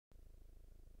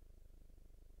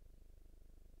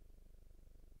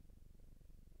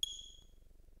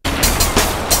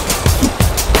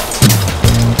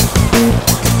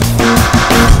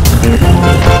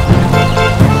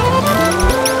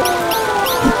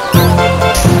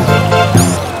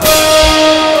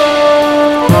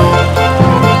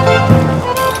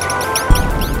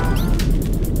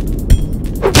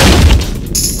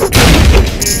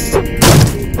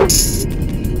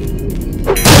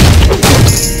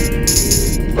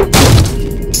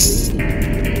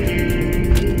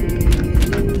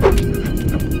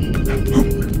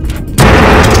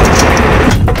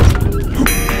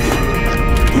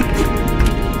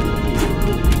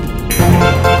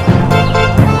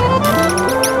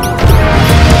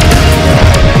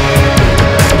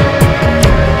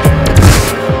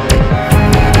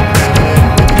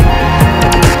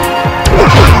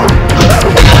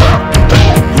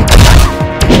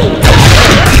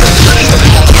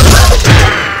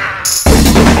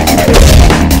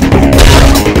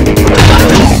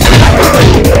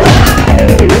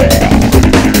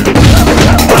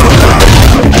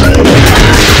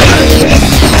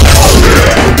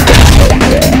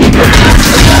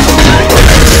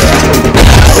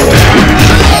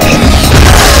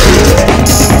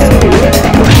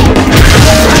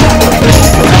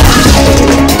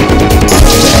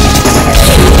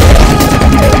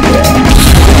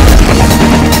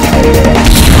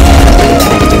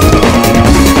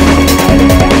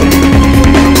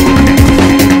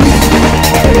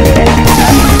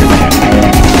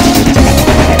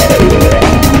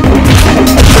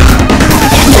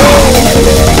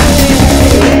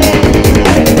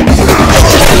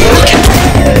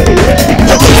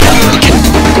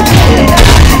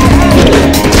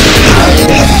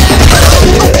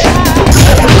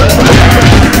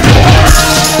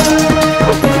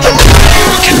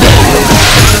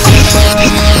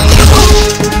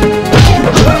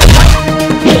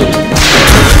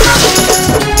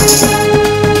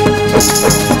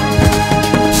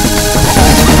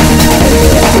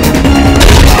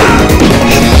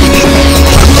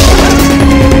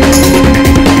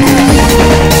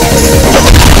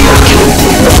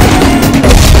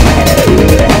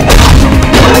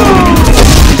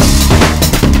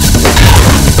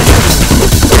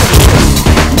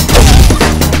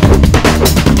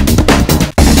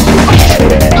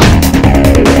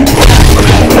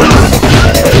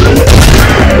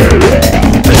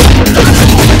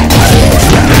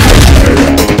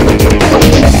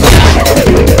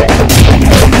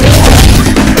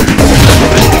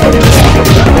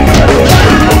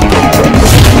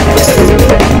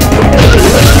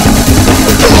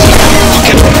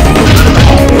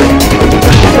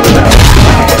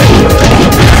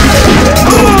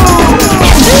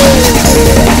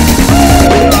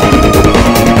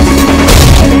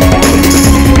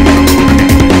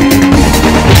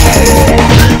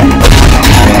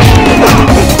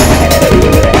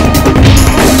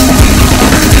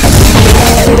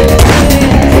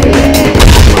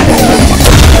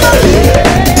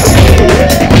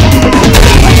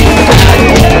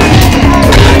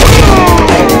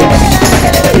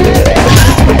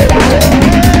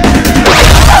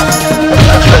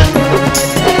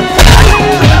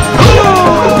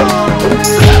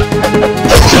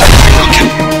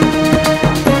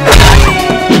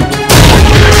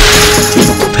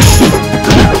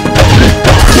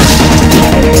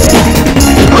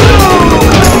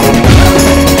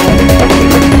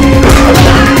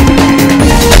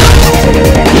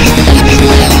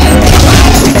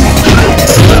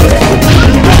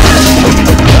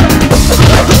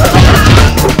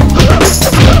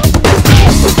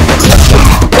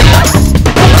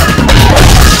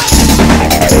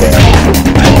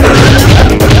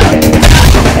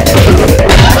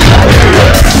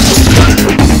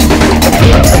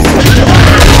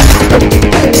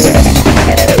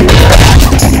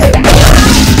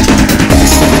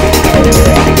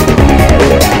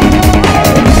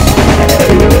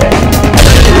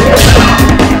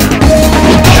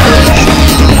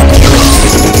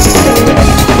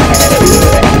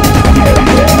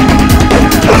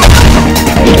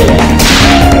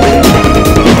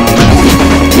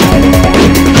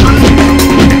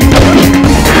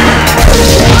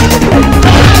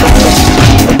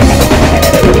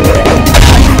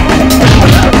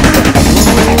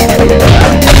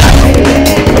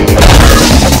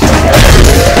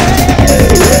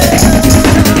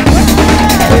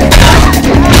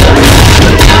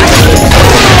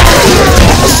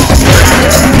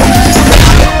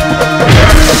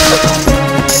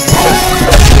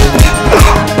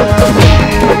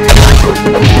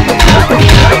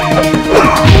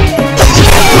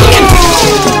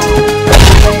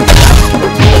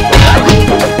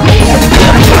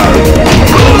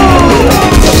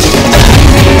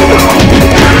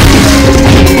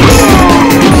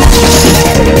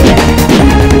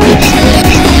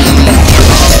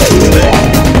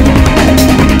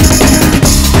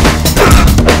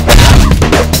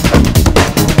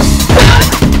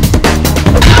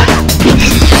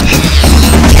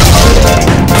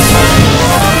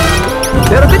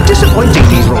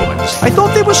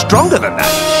than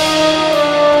that.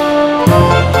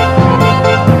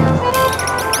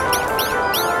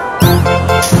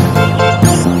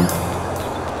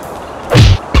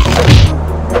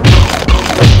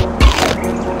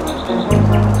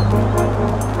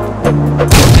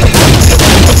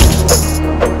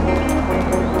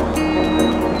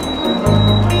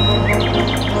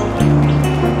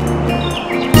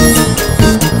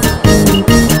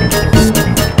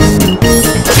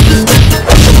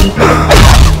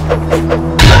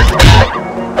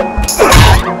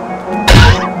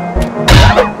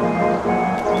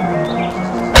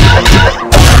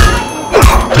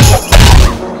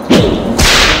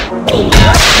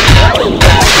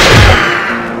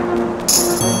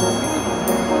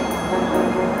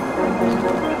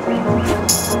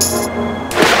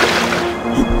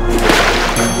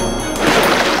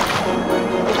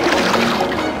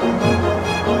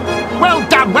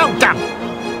 Well done!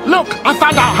 Look, I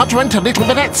found out how to enter Little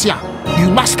Venezia. You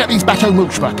must get these bateau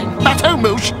mouches working. Bateau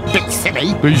mouche? Bit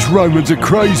silly. These Romans are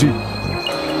crazy.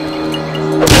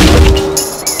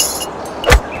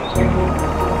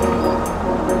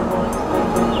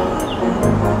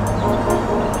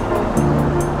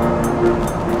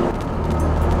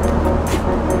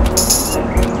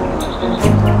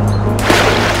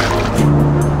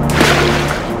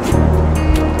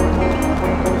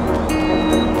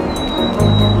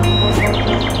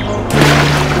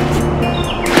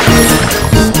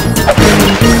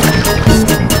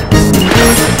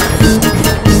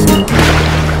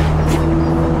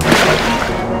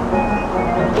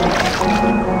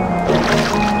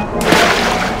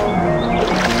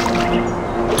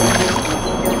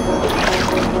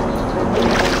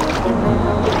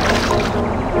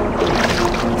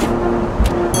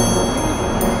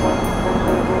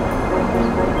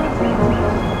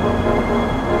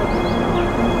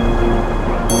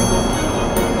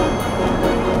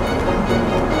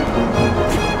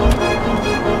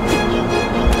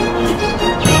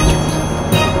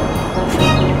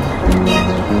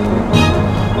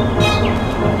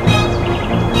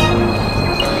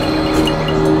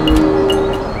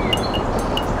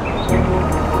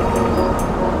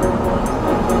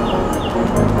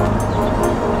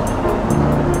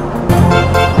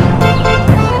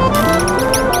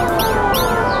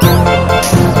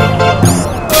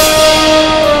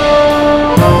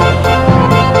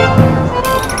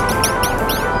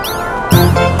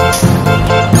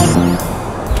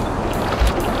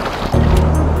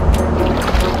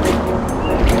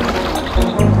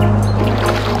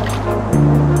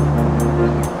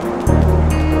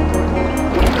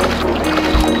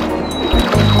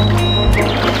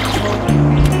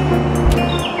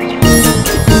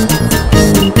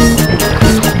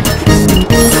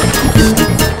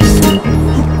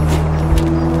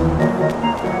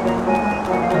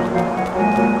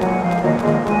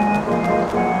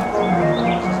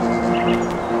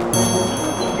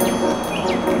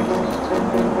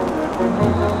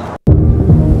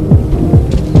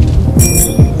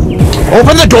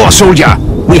 Open the door, soldier!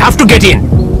 We have to get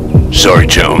in! Sorry,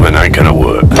 gentlemen, ain't gonna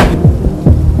work.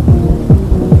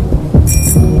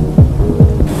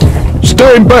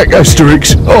 Stand back,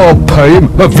 Astérix. I'll pay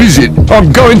him a visit.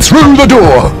 I'm going through the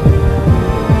door.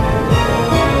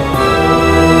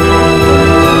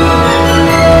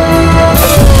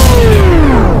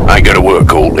 Ain't gonna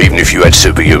work, all, even if you had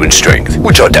superhuman strength.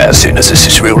 Which I doubt, seeing as this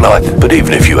is real life. But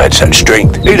even if you had such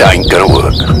strength, it ain't gonna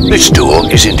work. This door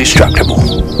is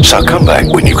indestructible. So come back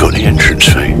when you've got the entrance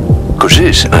fee. 'Cause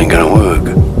this ain't gonna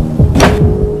work.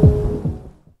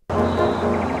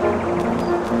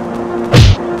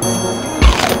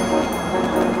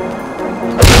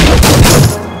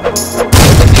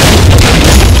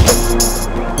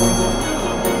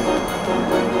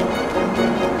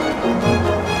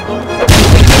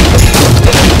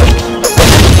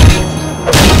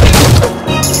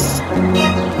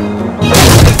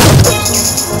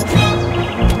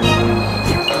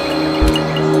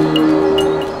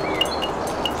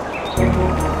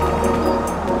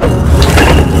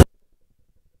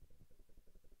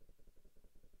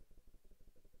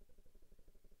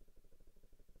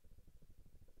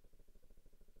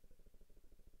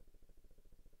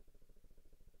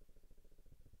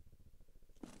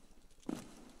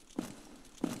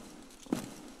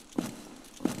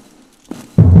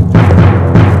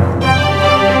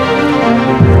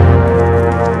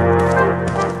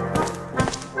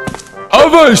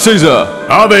 Ave, Caesar!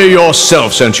 Ave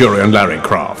yourself, Centurion Larry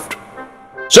Croft.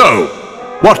 So,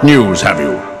 what news have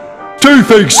you? Two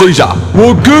things, Caesar.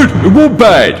 One good and one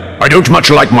bad. I don't much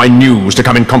like my news to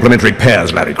come in complimentary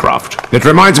pairs, Larry Croft. It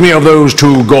reminds me of those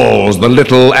two Gauls, the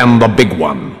little and the big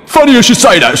one. Funny you should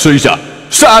say that, Caesar.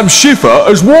 Sam Schiffer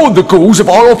has warned the Gauls of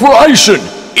our operation.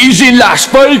 He's in Las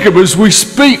Vegas as we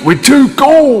speak with 2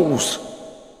 Gauls.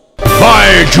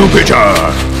 By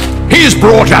Jupiter! He's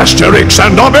brought Astérix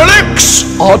and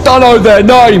Obélix! I don't know their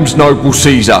names, noble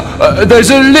Caesar. There's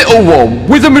a little one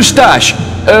with a moustache,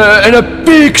 and a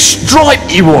big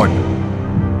stripy one.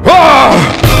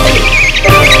 Ah!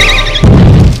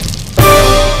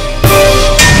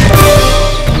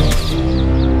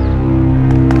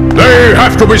 They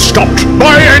have to be stopped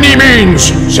by any means!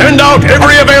 Send out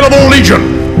every available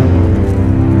legion!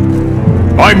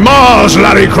 By Mars,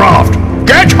 Larry Croft!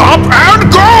 Get up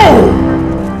and go!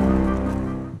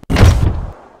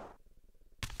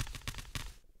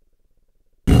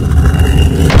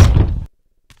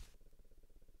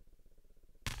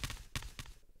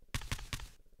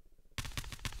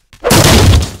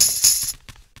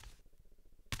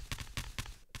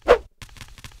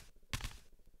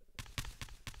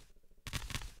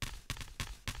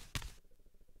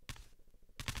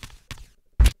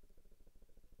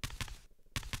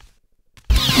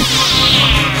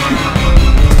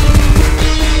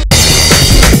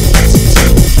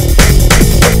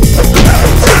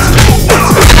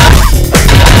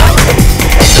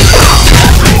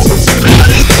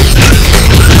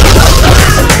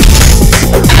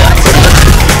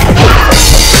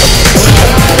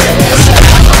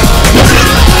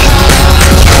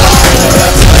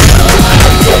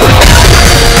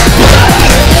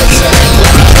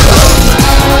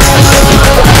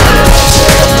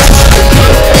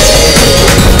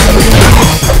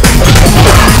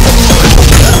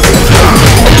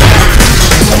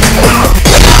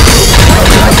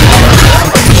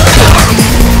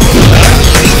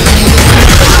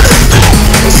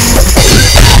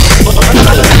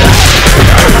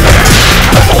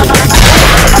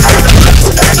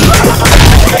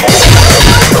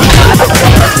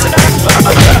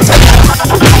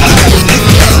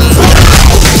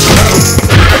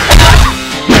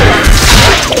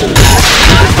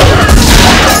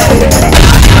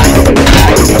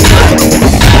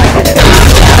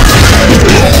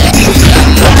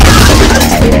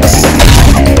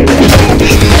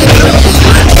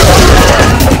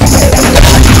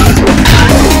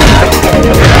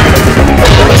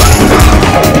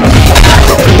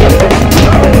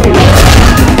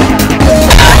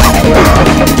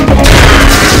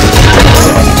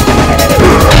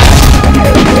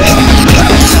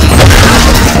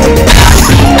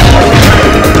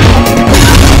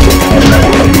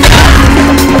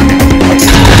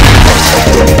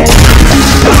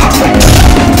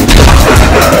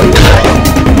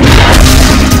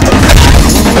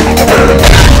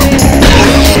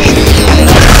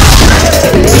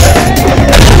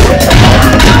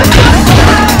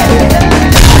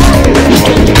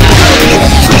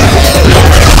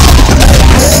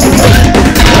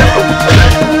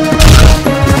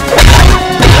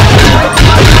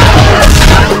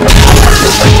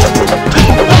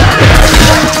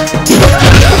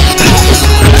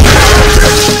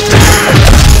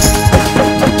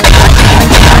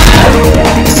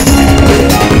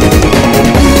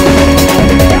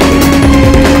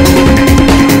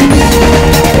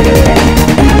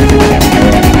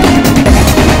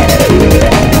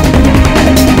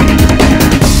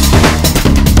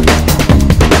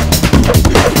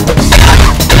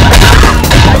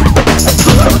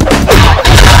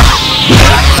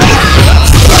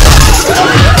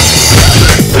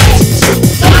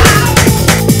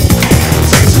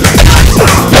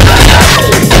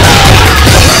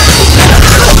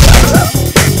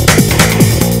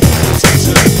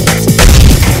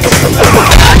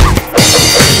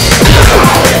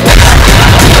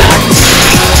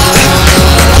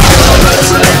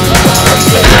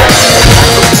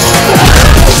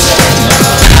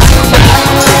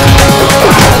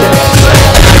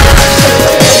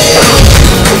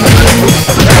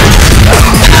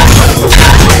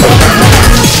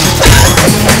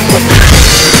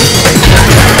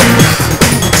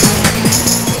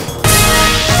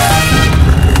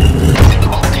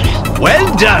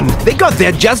 done. They got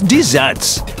there just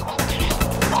desserts.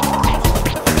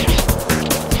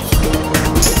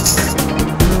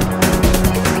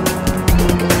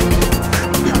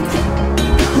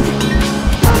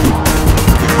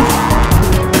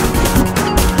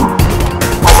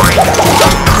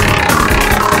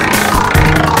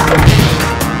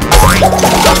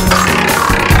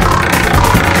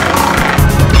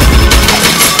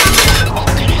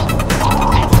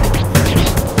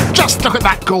 Look at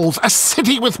that, Gauls! A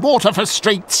city with water for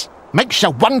streets! Makes you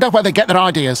wonder where they get their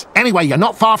ideas. Anyway, you're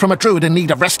not far from a druid in need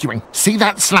of rescuing. See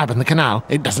that slab in the canal?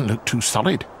 It doesn't look too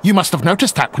solid. You must have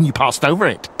noticed that when you passed over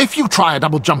it. If you try a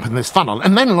double jump in this funnel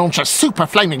and then launch a super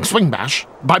flaming swing bash,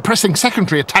 by pressing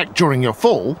secondary attack during your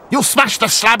fall, you'll smash the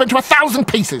slab into 1,000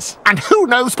 pieces. And who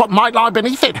knows what might lie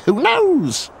beneath it? Who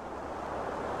knows?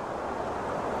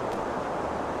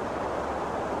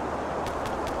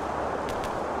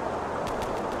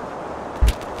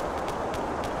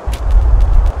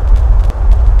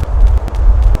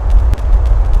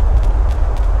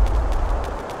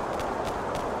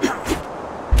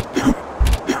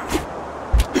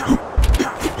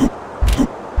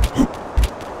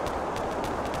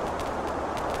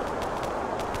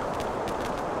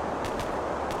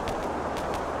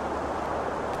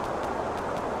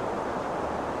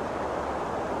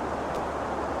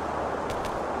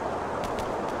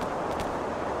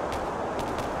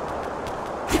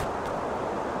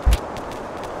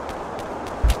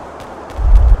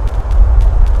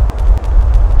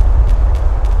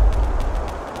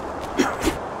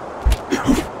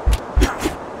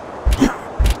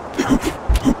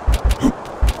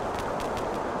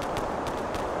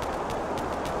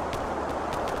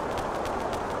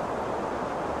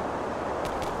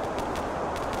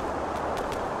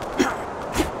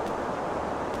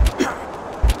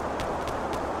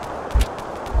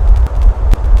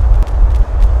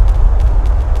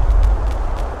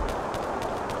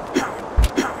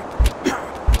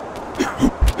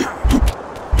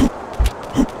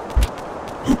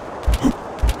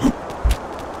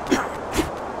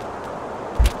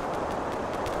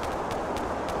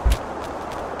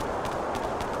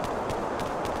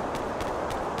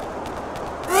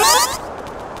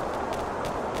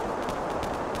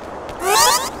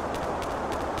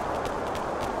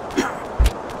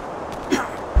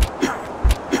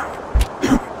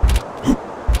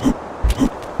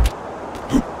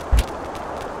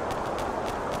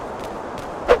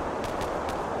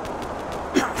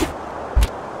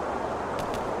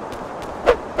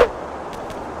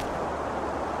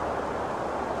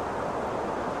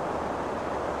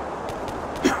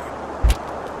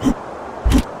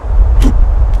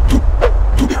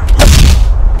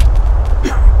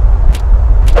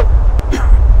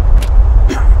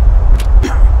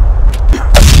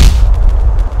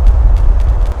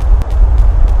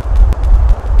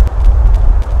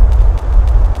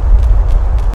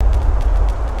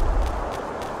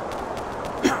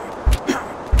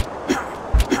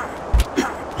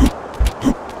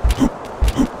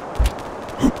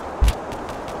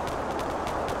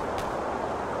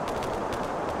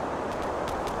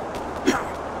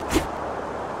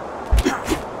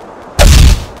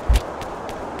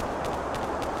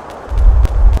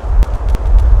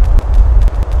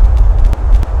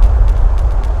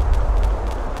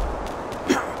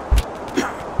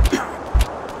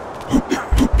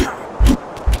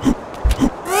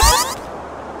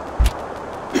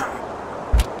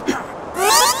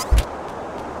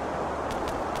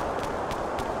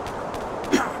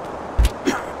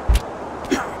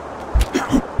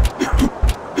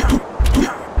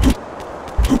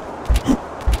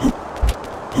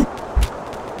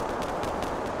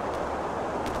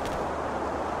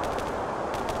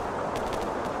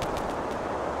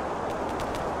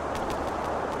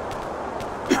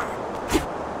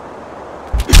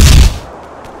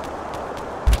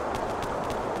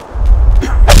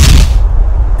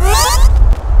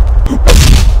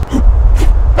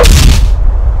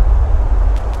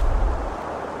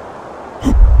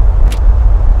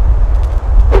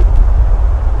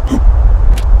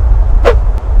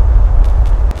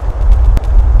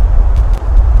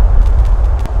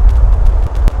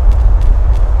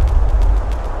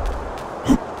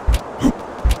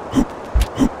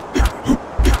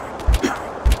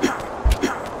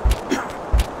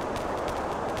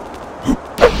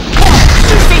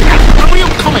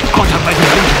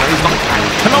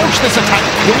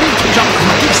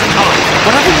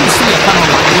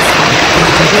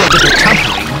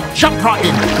 Jump right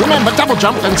in. Remember, double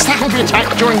jump and secondary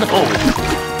attack during the fall.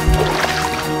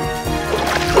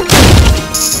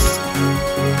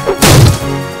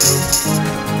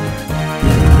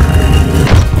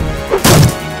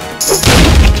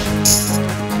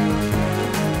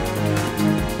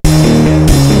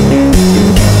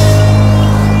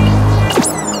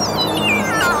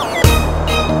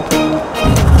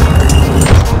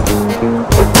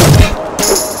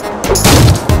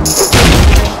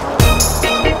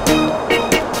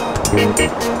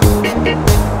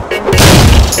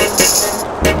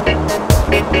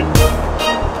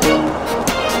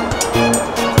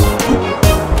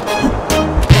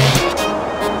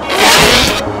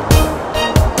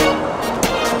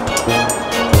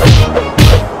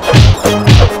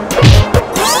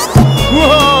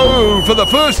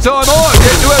 first time I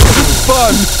get to have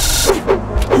some fun.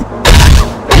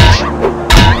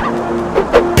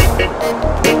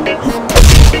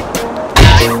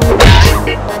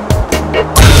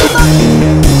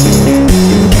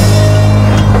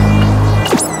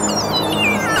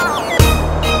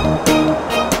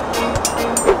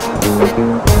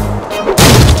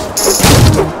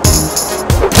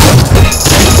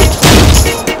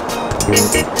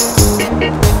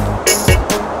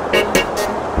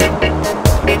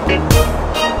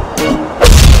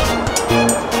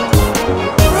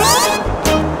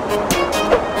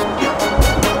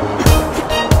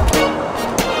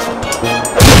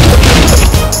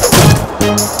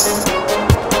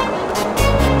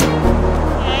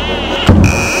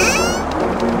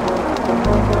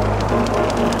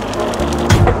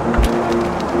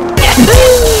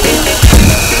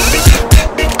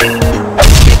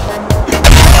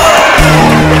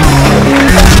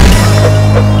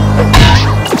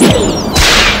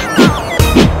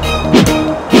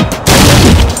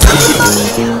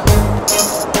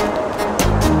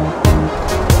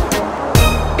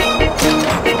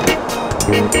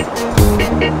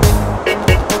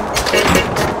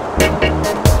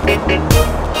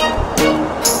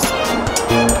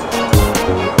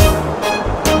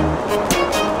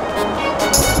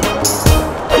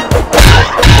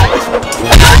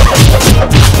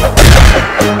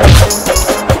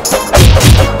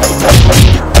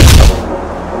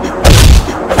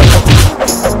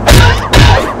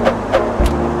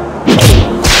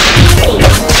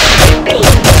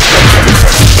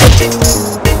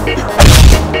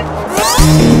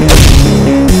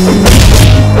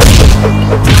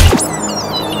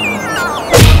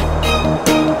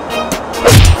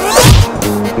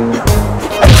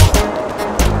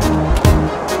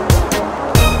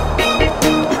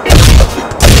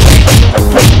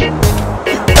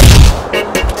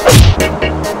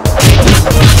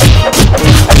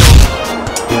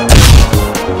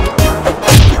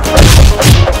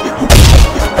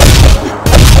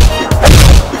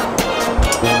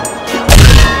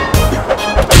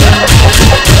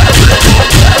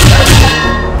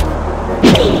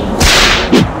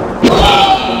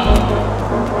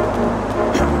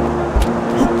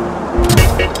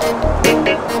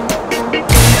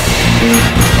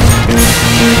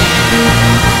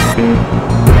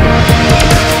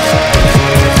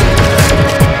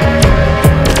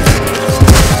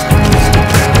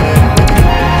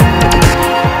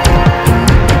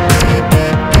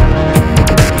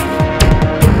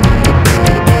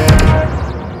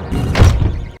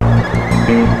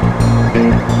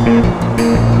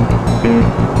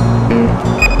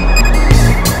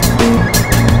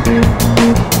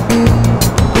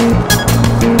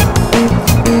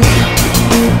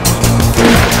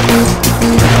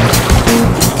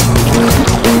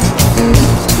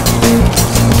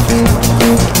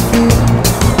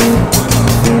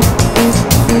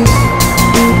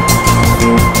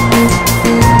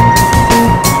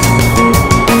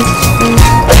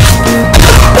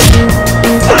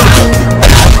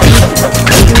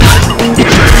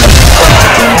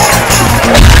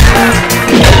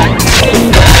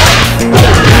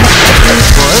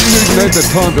 Had the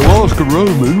time to ask a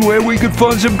Roman where we could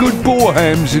find some good boar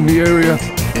hams in the area.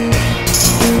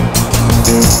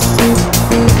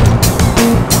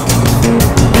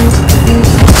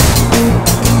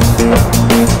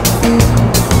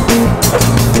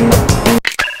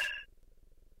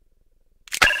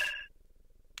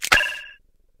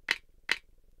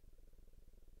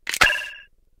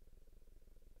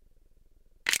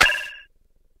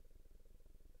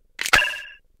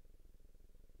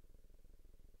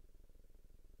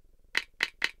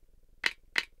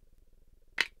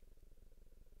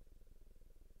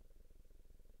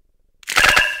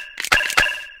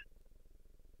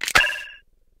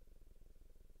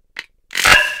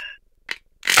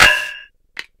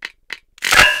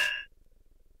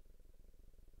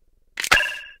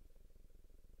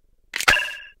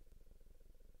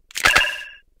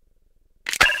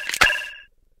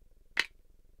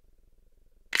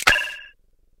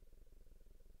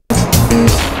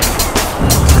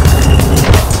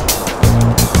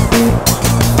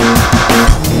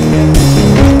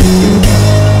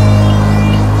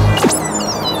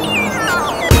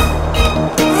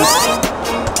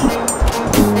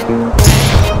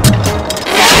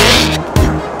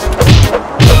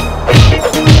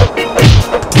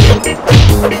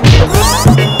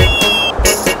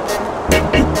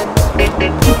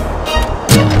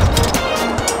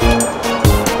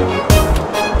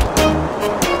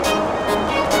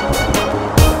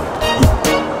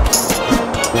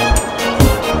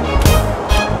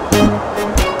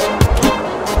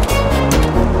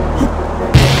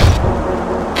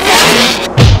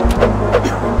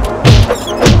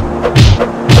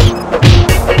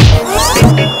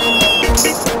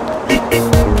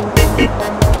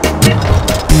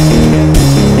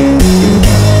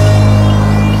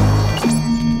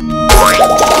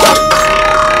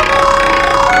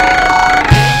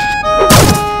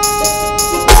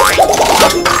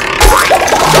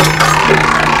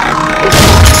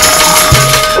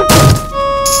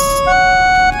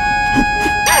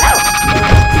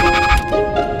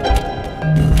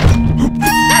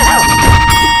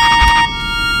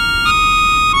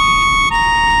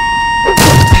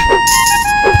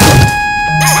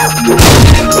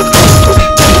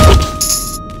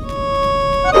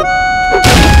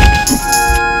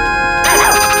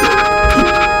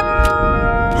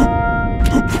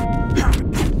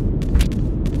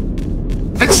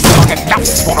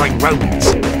 Romans.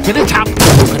 Fill it up,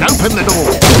 you can open the door.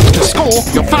 To score,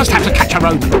 you'll first have to catch a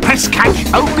Roman. Press catch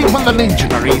only when the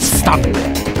legionary is stunned.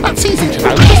 That's easy to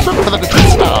know, just look for the little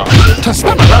star. To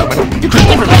stun a Roman, you can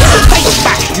give him a face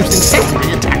bash using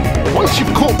secondary attack. Once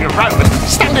you've caught your Roman,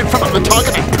 stand in front of the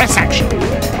target and press action.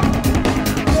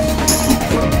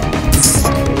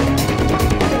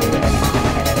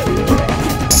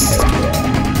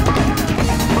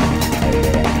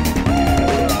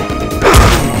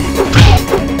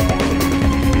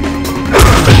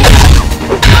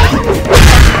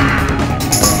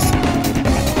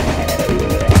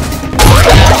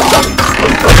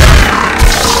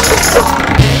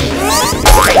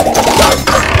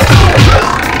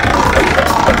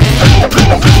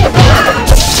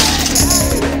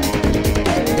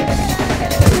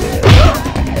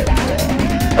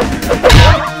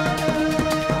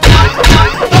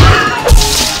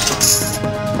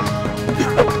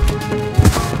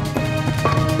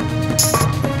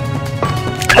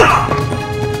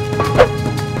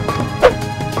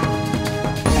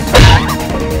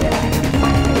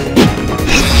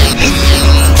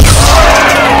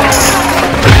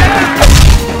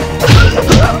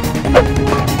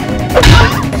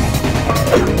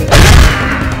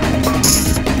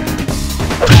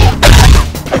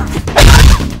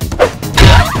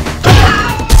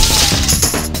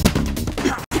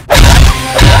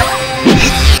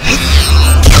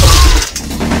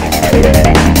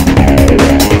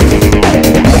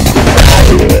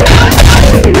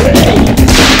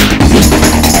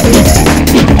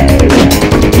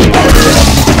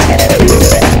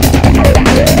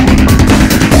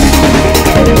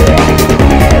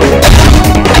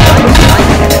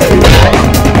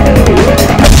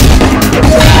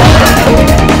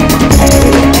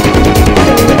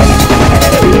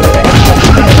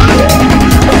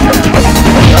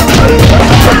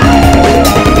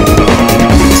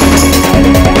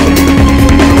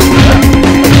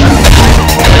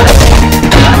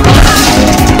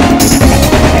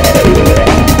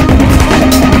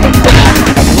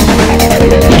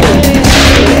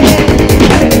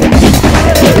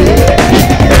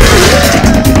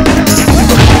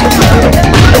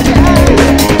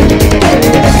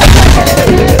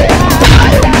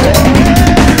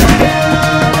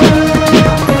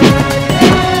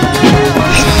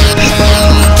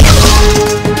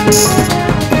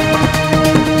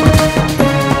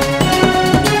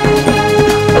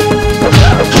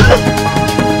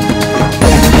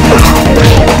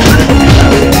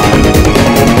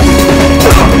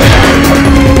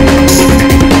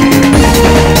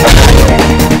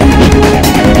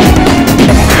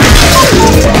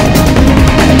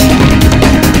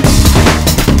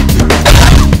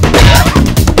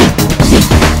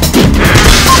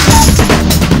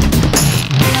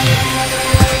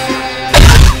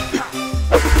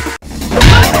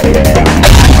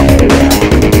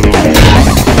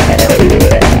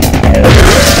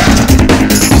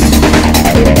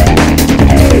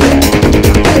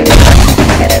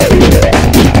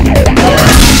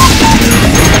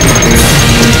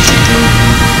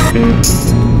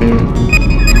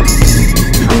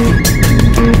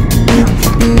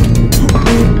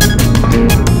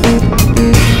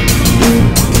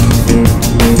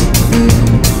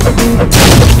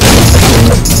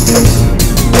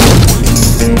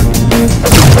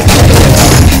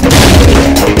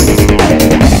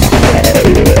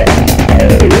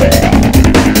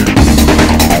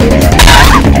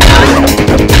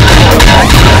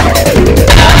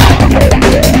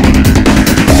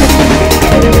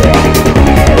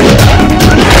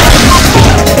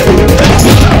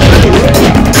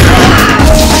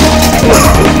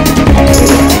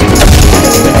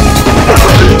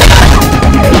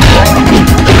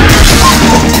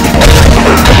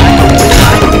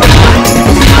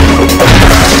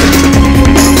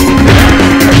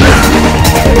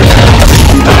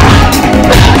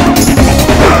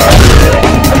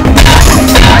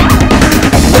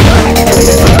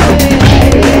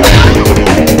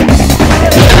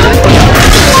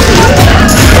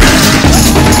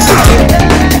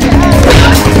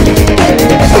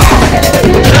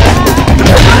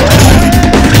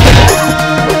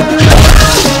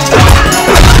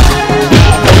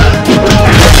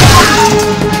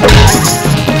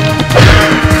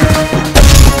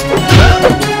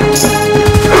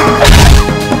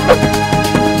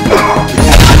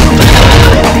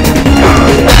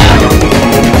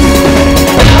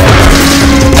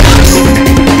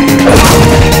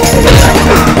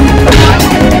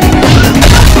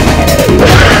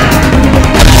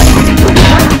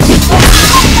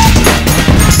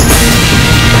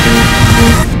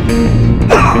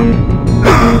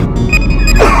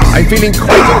 feeling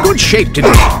quite in good shape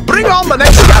today. Bring on the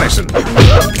next garrison.